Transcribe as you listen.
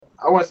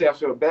want to say I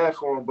feel bad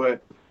for him,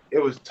 but it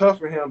was tough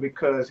for him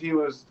because he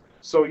was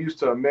so used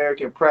to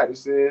American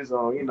practices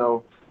on,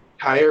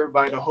 how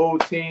everybody, the whole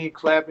team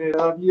clapping it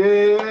up.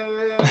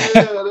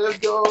 Yeah, let's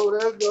go,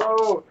 let's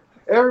go.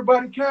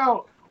 Everybody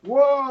count.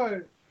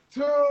 1,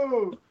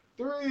 2,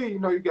 3.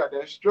 You got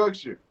that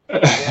structure.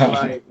 And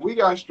like we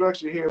got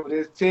structure here with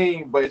this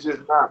team, but it's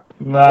just not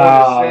on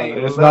the Nah,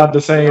 same it's not the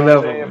level. You know same what I'm level.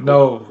 saying?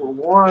 No.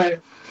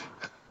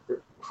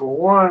 For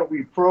one,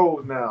 we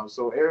pros now,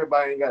 so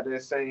everybody ain't got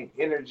that same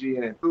energy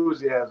and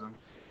enthusiasm.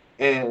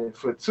 And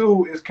for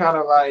two, it's kind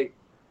of like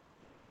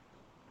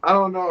I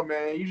don't know,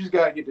 man. You just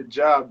gotta get the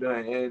job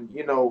done. And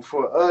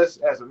for us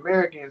as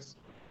Americans,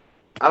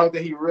 I don't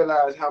think he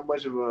realized how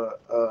much of a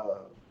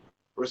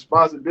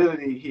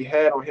responsibility he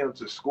had on him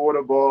to score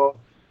the ball,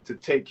 to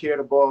take care of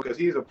the ball, because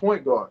he's a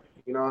point guard.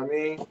 You know what I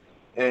mean?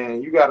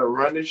 And you got to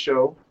run the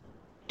show.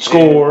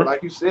 And Score.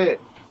 like you said,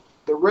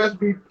 the rest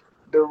be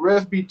the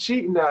rest be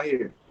cheating out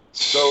here.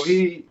 So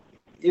he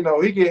can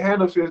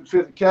handle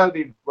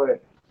physicality, but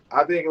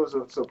I think it was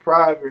a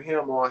surprise for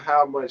him on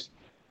how much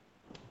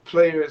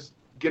players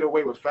get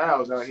away with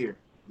fouls out here.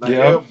 Like Yeah.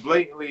 they'll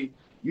blatantly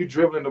you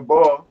dribbling the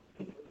ball,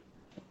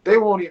 they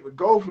won't even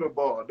go for the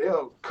ball.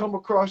 They'll come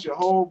across your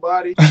whole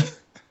body,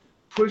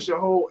 push your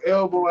whole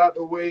elbow out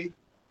the way,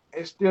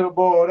 and steal the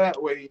ball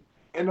that way.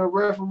 And the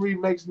referee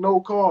makes no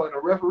call, and the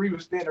referee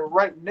was standing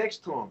right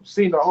next to him,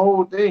 seeing the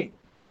whole thing.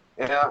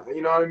 And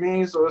you know what I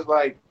mean? So it's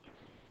like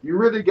you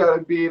really got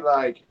to be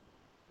like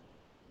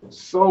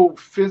so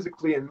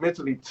physically and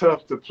mentally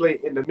tough to play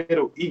in the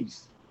Middle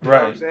East. You know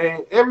what I'm Right.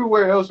 saying?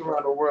 Everywhere else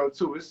around the world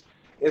too. It's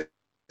South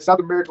America. When I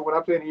played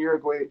in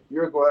Uruguay,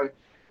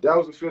 that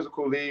was a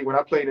physical league. When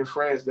I played in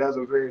France, that was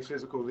a very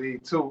physical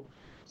league too.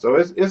 So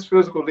it's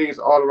physical leagues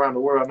all around the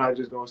world. I'm not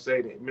just gonna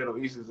say that Middle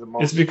East is the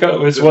It's most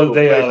because it's what physical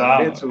they place I've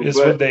been allow. to,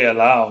 It's what but they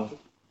allow.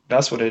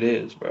 That's what it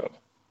is, bro.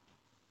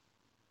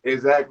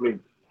 exactly.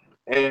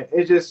 And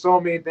it's just so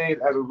many things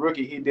as a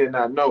rookie he did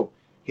not know.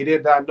 He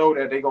did not know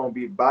that they're gonna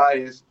be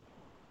biased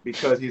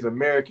because he's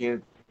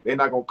American. They're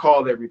not gonna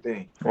call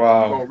everything.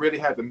 You're Wow. gonna really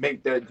have to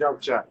make that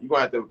jump shot. You're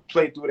gonna have to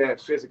play through that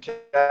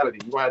physicality. You're gonna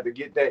have to get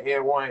that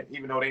N1, even though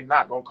they're not gonna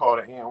call it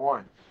N1.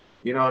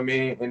 You know what I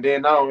mean? And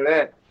then not only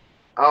that,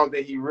 I don't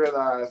think he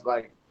realized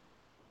like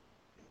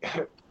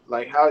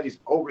how these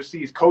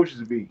overseas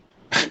coaches be.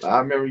 I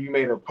remember you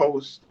made a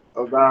post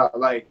about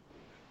like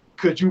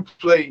could you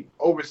play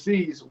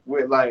overseas with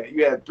like you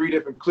had 3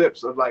 different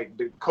clips of like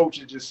the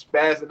coaches just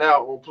spazzing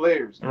out on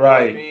players. You know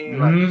what I Right. mean?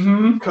 Like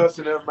Mm-hmm.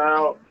 cussing them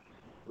out,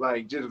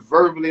 like just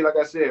verbally, like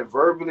I said,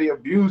 verbally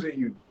abusing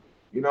you.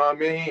 You know what I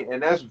mean?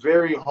 And that's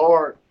very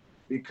hard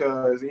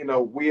because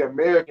we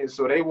Americans,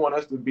 so they want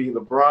us to be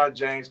LeBron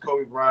James,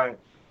 Kobe Bryant,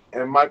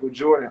 and Michael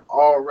Jordan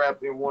all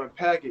wrapped in one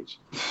package,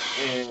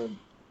 and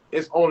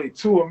it's only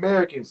 2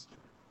 Americans,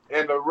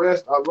 and the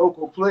rest are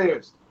local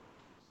players.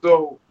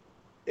 So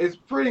it's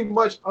pretty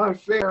much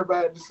unfair,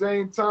 but at the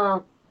same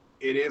time,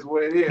 it is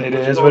what it is. It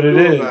What you is what gonna it do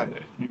is. about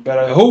it? You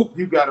better hoop.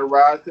 You got to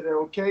rise to the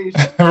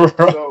occasion.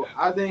 So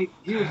I think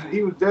he was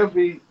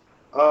definitely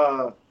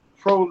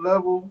pro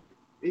level.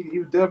 He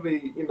was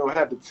definitely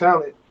had the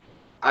talent.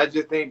 I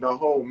just think the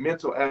whole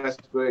mental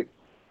aspect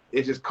it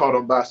just caught him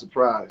by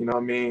surprise. You know what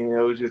I mean? It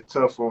was just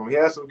tough for him. He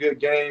had some good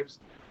games,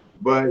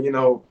 but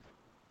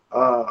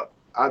uh,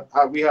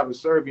 we have a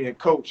Serbian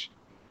coach,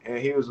 and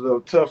he was a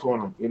little tough on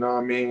him. You know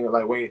what I mean?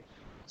 Like when,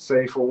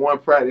 say for one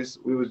practice,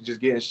 we was just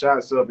getting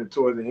shots up, and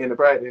towards the end of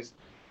practice,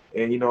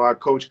 and our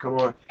coach come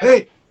on,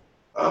 hey,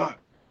 uh,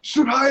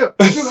 shoot higher,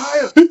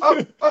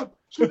 up,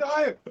 shoot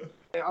higher.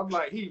 And I'm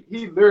like, he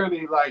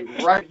literally like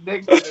right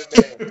next to the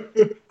man,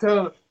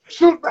 telling him,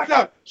 shoot back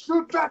up,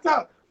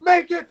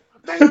 make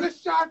the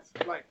shots.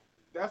 Like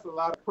that's a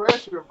lot of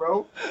pressure,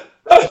 bro.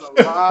 That's a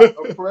lot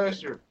of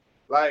pressure.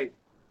 Like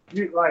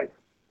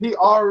he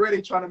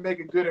already trying to make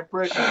a good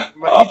impression.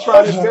 Like he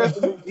tried his best,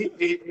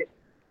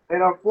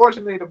 and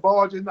unfortunately the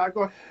ball just not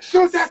going.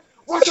 Shoot that!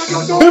 What are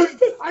you doing?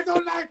 I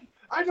don't like.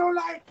 I don't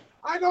like.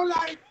 I don't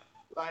like.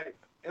 Like,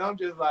 and I'm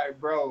just like,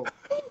 bro,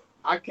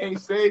 I can't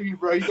save you,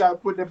 bro. You gotta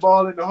put the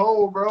ball in the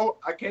hole, bro.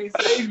 I can't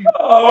save you.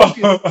 Oh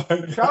Focus,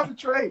 my God.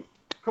 concentrate.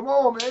 Come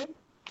on, man.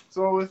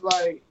 So it's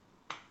like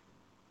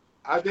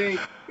I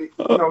think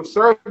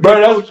Serbian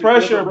Bro, that's coaches,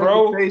 there's a pressure,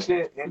 bro.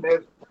 reputation, and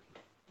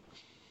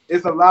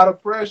it's a lot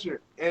of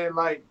pressure. And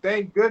like,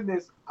 thank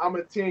goodness I'm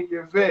a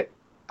 10-year vet.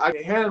 I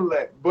can handle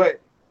that.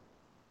 But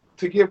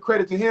to give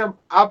credit to him,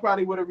 I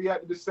probably would have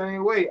reacted the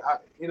same way.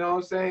 You know what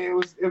I'm saying?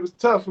 It was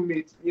tough for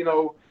me.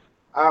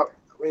 I,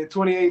 in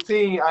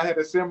 2018, I had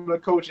a similar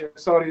coach in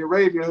Saudi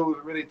Arabia who was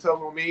really tough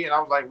on me, and I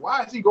was like,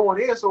 why is he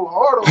going in so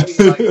hard on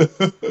me? Like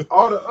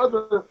all the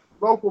other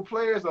local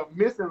players are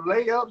missing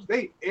layups,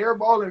 they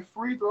airballing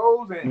free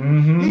throws, and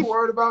he Mm-hmm.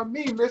 worried about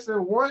me missing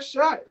one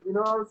shot. You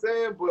know what I'm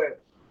saying?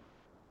 But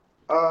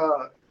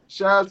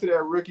shout out to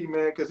that rookie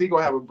man because he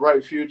gonna have a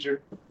bright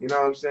future. You know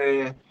what I'm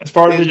saying? It's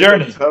part of the It's just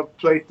a journey. tough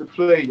place to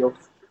play.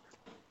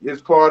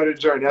 It's part of the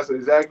journey. That's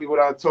exactly what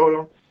I told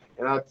him,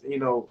 and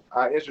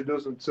I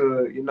introduced him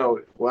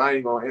to well, I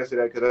ain't gonna answer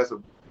that because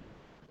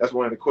that's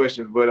one of the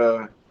questions,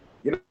 but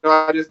You know,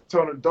 I just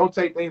told him don't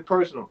take things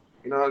personal.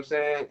 You know what I'm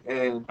saying?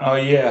 And Oh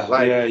yeah,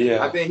 like yeah, I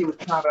yeah. think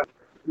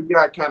he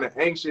got kind of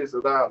anxious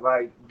about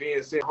like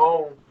being sent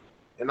home.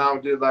 And I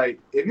was just like,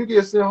 if you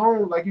get sent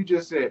home, like you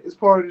just said, it's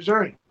part of the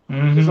journey. It's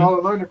Mm-hmm. all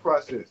a learning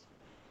process.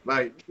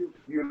 Like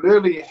you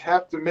literally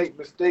have to make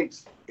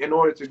mistakes in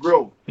order to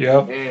grow.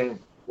 Yep. And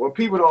what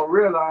people don't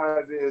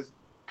realize is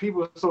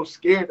people are so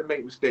scared to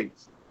make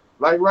mistakes.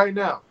 Like right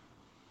now,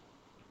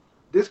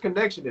 this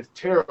connection is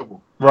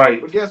terrible.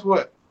 Right. But guess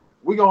what?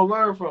 We're gonna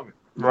learn from it.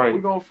 Right.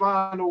 We're gonna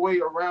find a way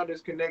around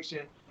this connection,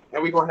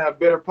 and we're gonna have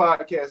better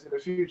podcasts in the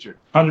future.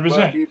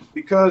 100%. But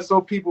because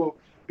so people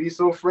be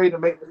so afraid to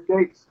make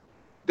mistakes,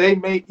 they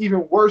make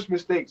even worse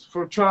mistakes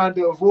from trying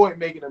to avoid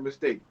making a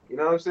mistake. You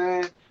know what I'm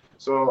saying?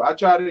 So I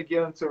try to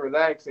get them to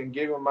relax and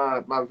give them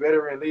my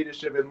veteran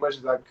leadership as much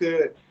as I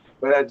could.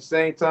 But at the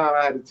same time,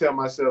 I had to tell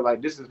myself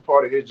like this is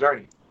part of his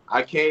journey.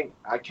 I can't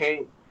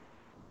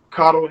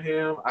coddle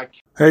him.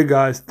 Hey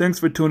guys, thanks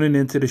for tuning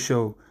into the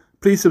show.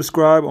 Please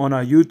subscribe on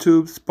our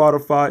YouTube,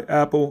 Spotify,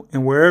 Apple,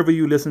 and wherever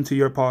you listen to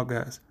your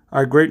podcast.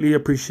 I greatly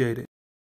appreciate it.